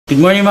Good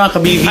morning mga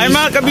kabibis. Hi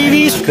mga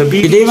kabibis! Good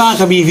day mga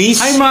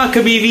kabibis. Hi mga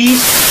kabibis!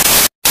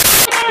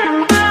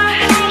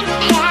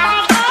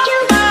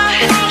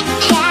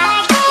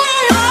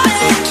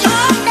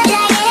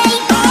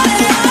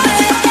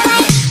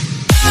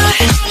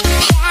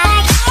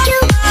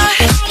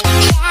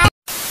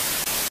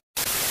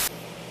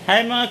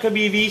 Hi mga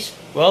kabibis.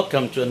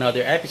 Welcome to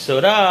another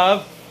episode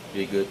of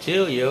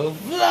Bigotilyo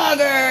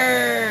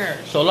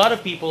Vlogger. So a lot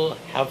of people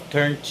have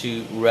turned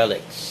to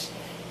RELX.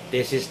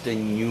 This is the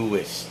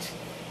newest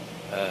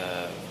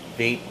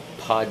vape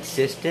pod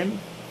system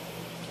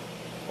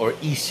or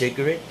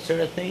e-cigarette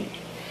sort of thing,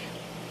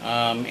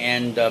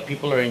 and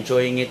people are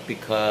enjoying it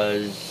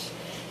because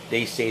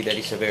they say that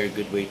it's a very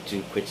good way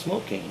to quit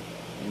smoking,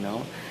 you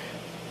know.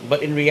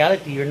 But in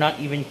reality, you're not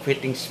even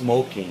quitting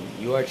smoking.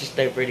 You are just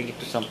diverting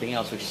it to something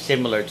else which is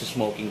similar to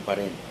smoking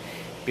pa rin,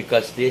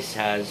 because this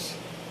has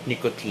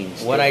nicotine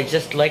still. What I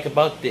just like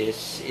about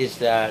this is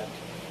that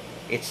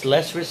it's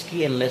less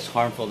risky and less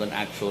harmful than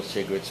actual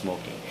cigarette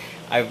smoking.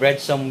 I've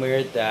read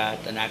somewhere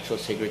that an actual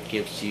cigarette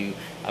gives you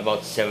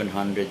about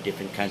 700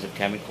 different kinds of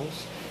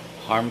chemicals,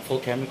 harmful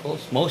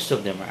chemicals. Most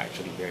of them are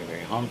actually very,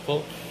 very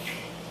harmful.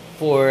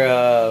 For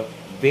a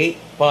vape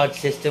pod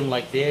system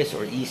like this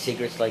or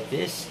e-cigarettes like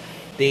this,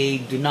 they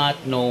do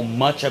not know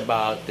much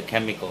about the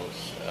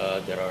chemicals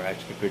that are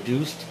actually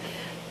produced.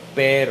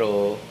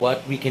 Pero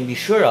what we can be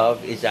sure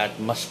of is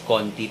that mas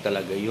konti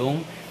talaga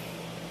yung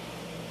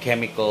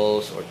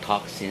chemicals or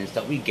toxins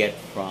that we get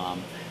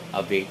from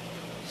a vape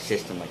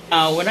system like this.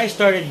 Now, when I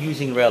started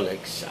using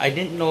RELX, I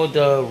didn't know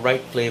the right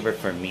flavor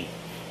for me.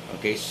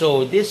 Okay,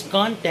 so this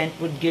content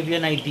would give you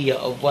an idea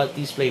of what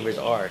these flavors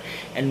are.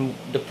 And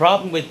the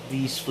problem with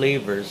these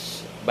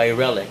flavors by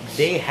RELX,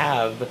 they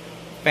have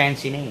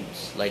fancy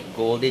names like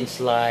Golden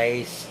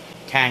Slice,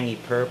 Tangy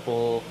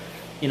Purple,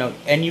 you know,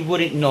 and you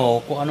wouldn't know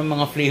kung anong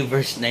mga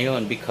flavors na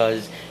yon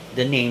because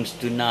the names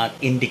do not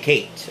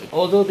indicate.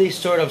 Although they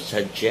sort of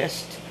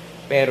suggest,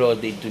 pero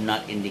they do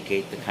not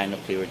indicate the kind of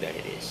flavor that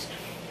it is.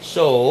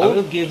 So, I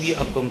will give you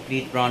a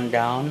complete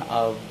rundown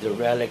of the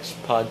RELX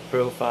pod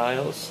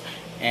profiles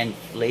and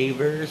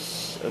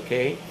flavors,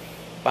 okay?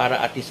 Para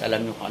at least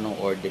alam nyo kung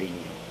anong ordering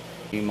nyo.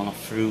 Yung mga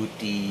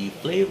fruity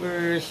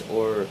flavors,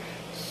 or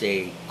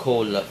say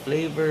cola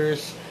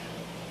flavors,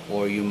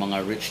 or yung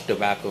mga rich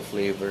tobacco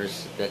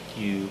flavors that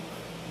you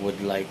would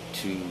like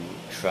to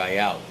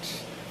try out.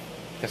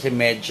 Kasi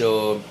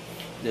medyo,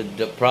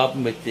 the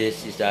problem with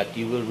this is that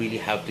you will really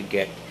have to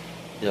get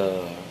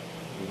the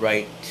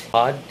right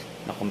pod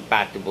na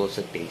compatible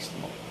sa taste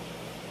mo.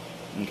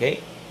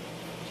 Okay?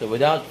 So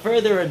without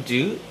further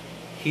ado,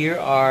 here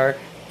are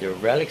the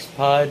RELX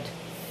pod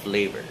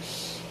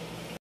flavors.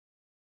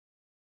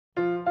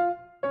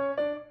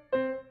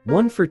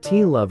 One for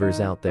tea lovers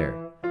out there.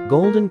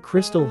 Golden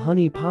Crystal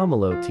Honey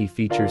Pomelo Tea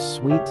features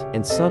sweet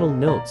and subtle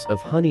notes of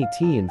honey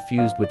tea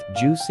infused with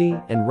juicy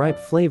and ripe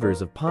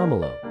flavors of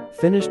pomelo,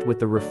 finished with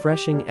the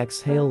refreshing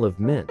exhale of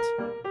mint.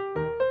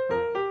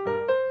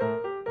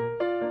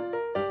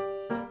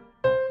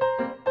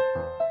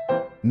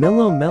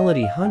 Mellow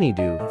Melody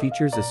Honeydew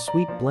features a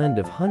sweet blend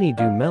of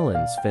honeydew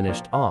melons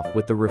finished off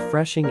with the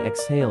refreshing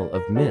exhale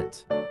of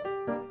mint.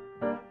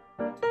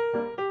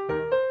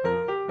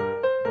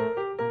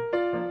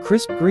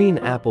 Crisp Green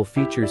Apple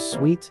features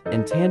sweet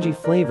and tangy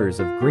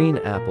flavors of green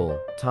apple,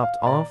 topped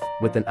off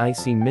with an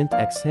icy mint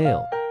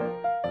exhale.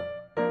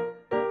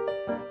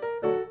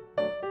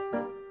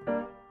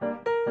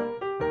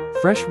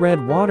 Fresh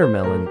Red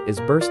Watermelon is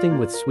bursting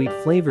with sweet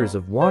flavors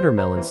of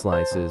watermelon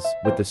slices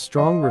with the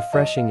strong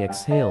refreshing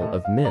exhale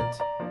of mint.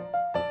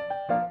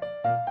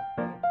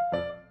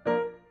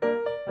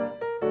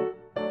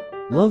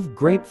 Love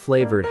Grape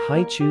Flavored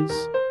Haichus.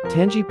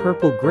 Tangy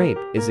Purple Grape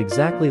is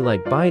exactly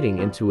like biting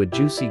into a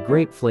juicy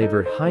grape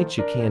flavored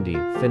haichu candy,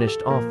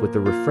 finished off with the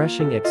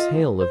refreshing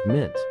exhale of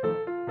mint.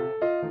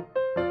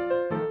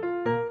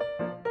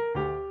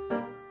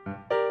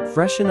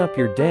 Freshen up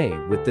your day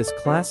with this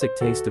classic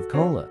taste of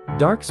cola.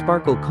 Dark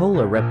Sparkle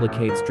Cola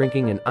replicates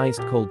drinking an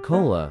iced cold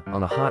cola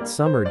on a hot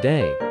summer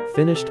day,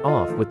 finished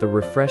off with the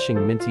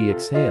refreshing minty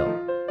exhale.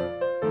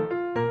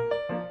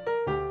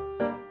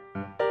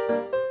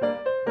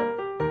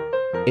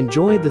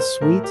 Enjoy the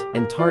sweet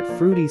and tart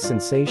fruity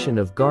sensation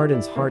of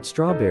Garden's Heart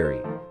Strawberry,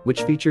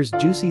 which features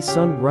juicy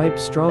sun-ripe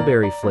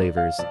strawberry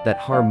flavors that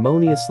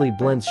harmoniously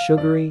blends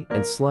sugary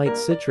and slight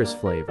citrus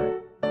flavor.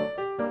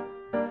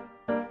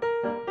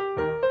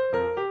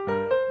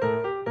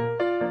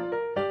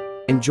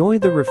 Enjoy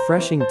the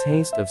refreshing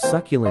taste of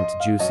succulent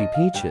juicy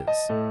peaches.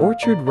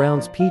 Orchard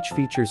Rounds Peach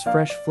features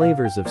fresh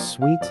flavors of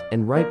sweet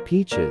and ripe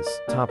peaches,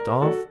 topped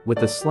off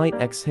with a slight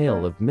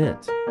exhale of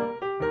mint.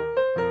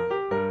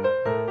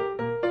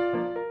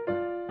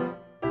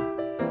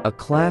 A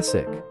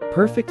classic,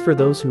 perfect for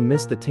those who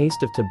miss the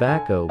taste of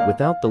tobacco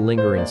without the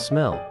lingering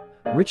smell.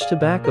 Rich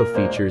Tobacco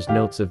features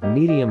notes of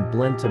medium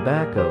blend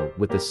tobacco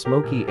with a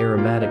smoky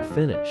aromatic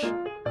finish.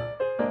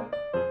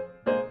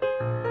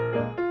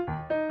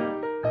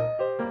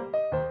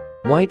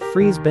 White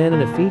Freeze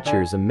Banana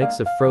features a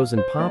mix of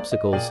frozen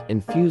popsicles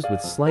infused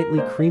with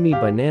slightly creamy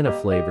banana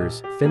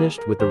flavors,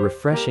 finished with a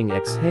refreshing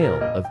exhale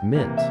of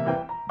mint.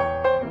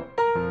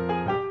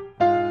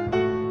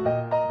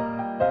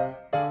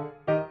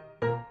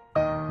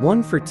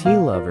 One for tea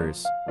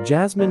lovers,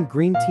 jasmine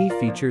green tea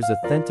features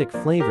authentic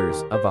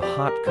flavors of a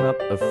hot cup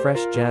of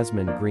fresh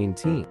jasmine green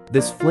tea.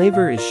 This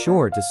flavor is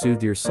sure to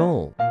soothe your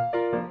soul.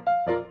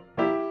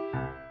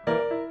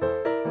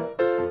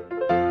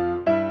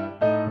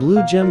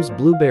 Blue Gems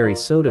Blueberry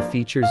Soda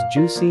features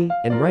juicy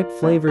and ripe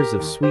flavors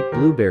of sweet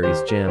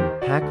blueberries gem,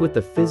 packed with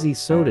a fizzy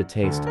soda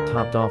taste,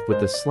 topped off with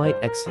a slight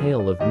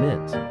exhale of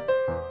mint.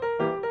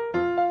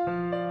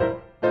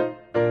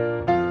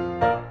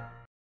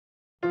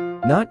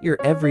 Not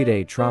your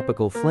everyday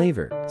tropical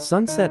flavor.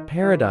 Sunset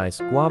Paradise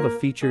Guava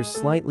features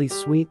slightly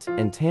sweet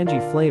and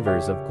tangy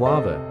flavors of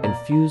guava,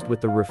 infused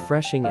with a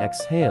refreshing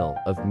exhale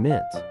of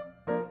mint.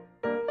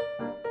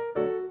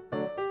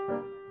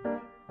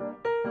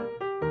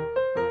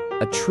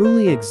 A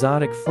truly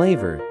exotic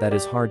flavor that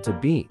is hard to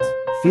beat.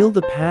 Feel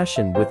the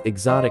passion with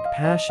Exotic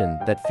Passion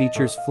that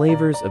features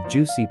flavors of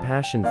juicy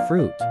passion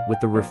fruit with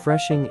the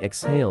refreshing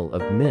exhale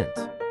of mint.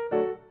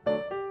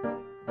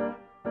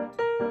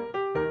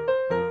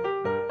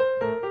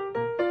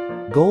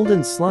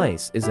 Golden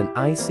Slice is an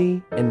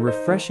icy and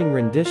refreshing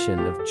rendition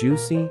of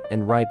juicy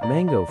and ripe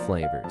mango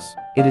flavors.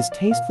 It is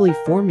tastefully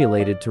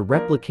formulated to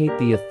replicate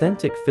the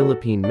authentic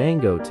Philippine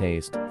mango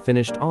taste,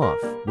 finished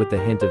off with a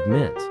hint of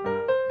mint.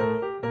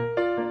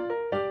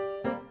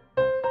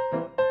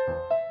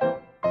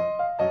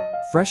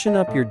 Freshen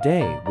up your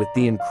day with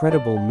the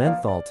incredible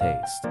menthol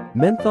taste.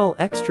 Menthol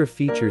Extra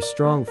features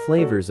strong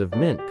flavors of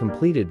mint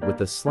completed with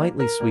a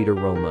slightly sweet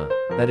aroma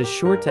that is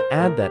sure to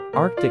add that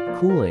Arctic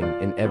cooling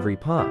in every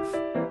puff.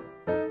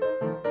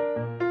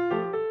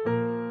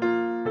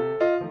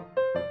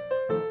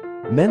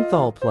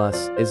 Menthol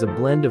Plus is a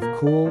blend of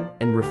cool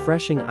and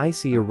refreshing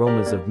icy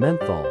aromas of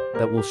menthol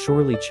that will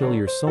surely chill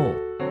your soul.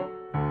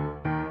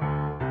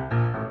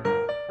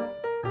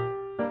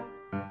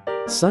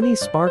 Sunny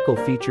Sparkle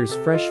features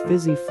fresh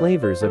fizzy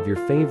flavors of your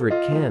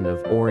favorite can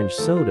of orange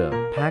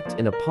soda, packed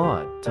in a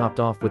pod, topped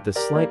off with a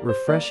slight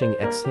refreshing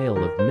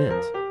exhale of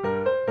mint.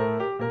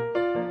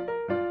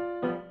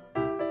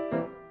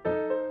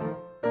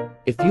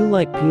 If you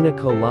like pina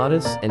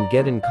coladas and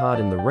getting caught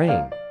in the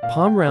rain,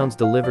 Palm Rounds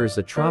delivers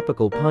a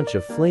tropical punch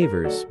of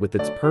flavors with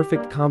its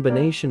perfect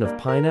combination of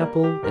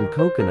pineapple and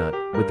coconut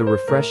with a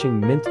refreshing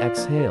mint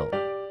exhale.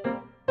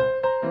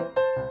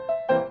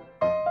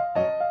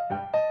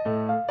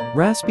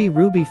 Raspy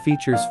Ruby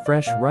features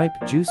fresh, ripe,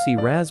 juicy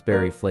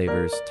raspberry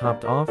flavors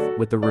topped off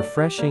with a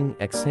refreshing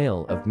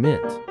exhale of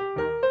mint.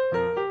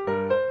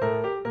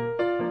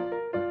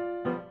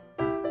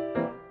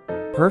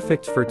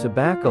 Perfect for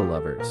tobacco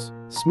lovers.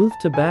 Smooth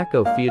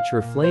Tobacco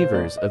features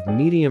flavors of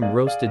medium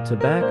roasted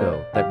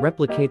tobacco that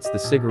replicates the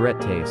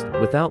cigarette taste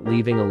without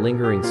leaving a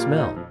lingering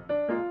smell.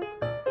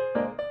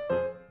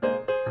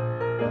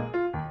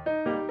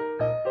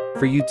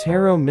 For you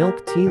taro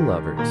milk tea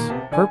lovers,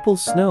 Purple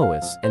Snow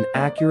is an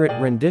accurate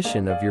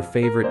rendition of your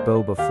favorite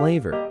boba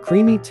flavor.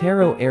 Creamy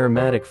taro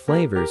aromatic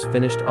flavors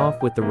finished off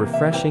with the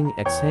refreshing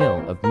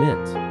exhale of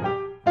mint.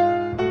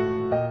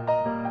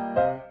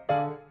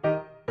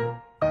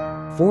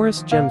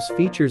 Forest Gems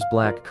features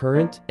black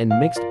currant and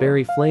mixed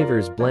berry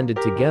flavors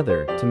blended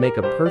together to make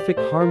a perfect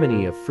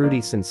harmony of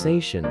fruity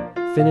sensation,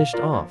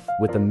 finished off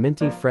with a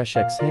minty fresh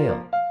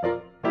exhale.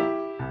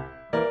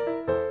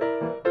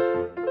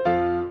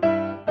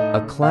 A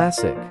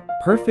classic,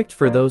 perfect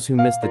for those who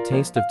miss the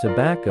taste of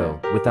tobacco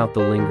without the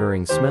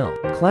lingering smell.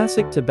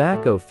 Classic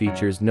Tobacco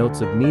features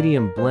notes of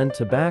medium blend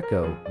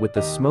tobacco with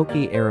a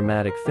smoky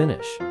aromatic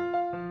finish.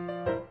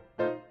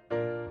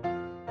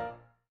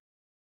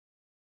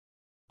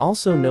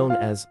 Also known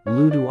as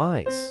Ludu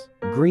Ice,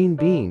 Green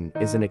Bean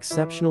is an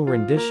exceptional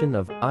rendition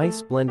of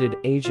ice-blended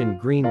Asian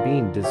green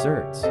bean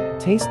desserts.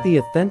 Taste the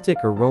authentic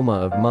aroma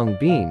of mung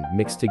bean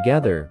mixed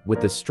together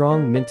with a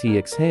strong minty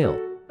exhale.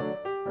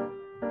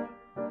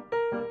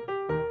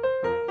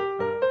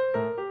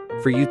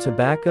 For you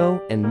tobacco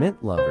and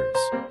mint lovers,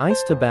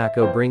 Ice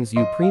Tobacco brings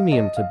you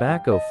premium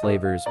tobacco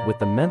flavors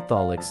with a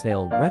menthol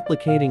exhale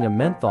replicating a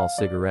menthol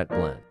cigarette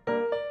blend.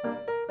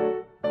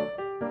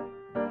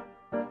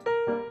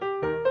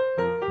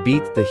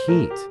 Beat the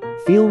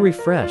heat. Feel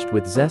refreshed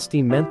with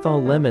zesty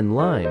menthol lemon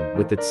lime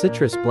with its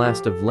citrus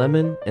blast of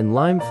lemon and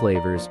lime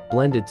flavors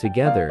blended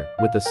together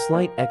with a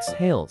slight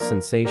exhale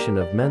sensation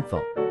of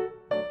menthol.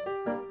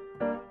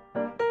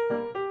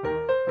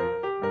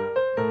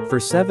 For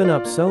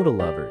 7-Up soda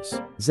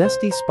lovers,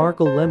 Zesty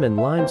Sparkle Lemon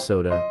Lime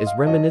Soda is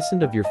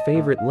reminiscent of your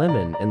favorite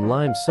lemon and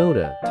lime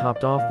soda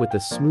topped off with a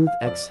smooth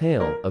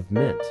exhale of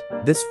mint.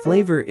 This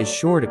flavor is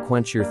sure to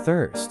quench your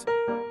thirst.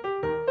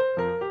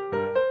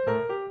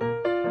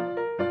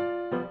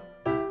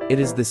 It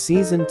is the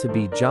season to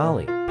be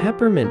jolly.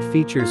 Peppermint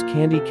features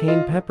candy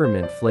cane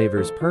peppermint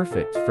flavors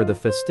perfect for the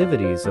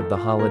festivities of the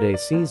holiday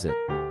season.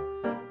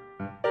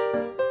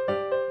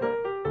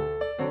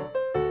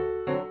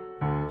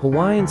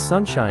 Hawaiian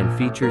Sunshine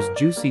features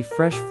juicy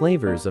fresh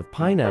flavors of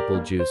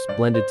pineapple juice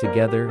blended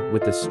together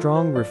with the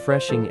strong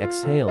refreshing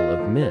exhale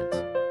of mint.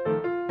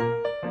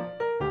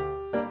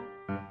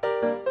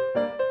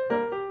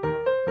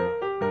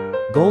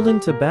 Golden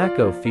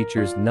Tobacco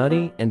features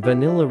nutty and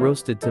vanilla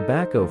roasted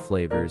tobacco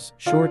flavors,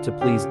 sure to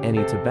please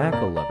any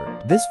tobacco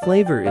lover. This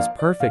flavor is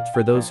perfect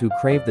for those who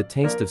crave the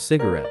taste of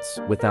cigarettes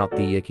without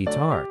the icky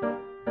tar.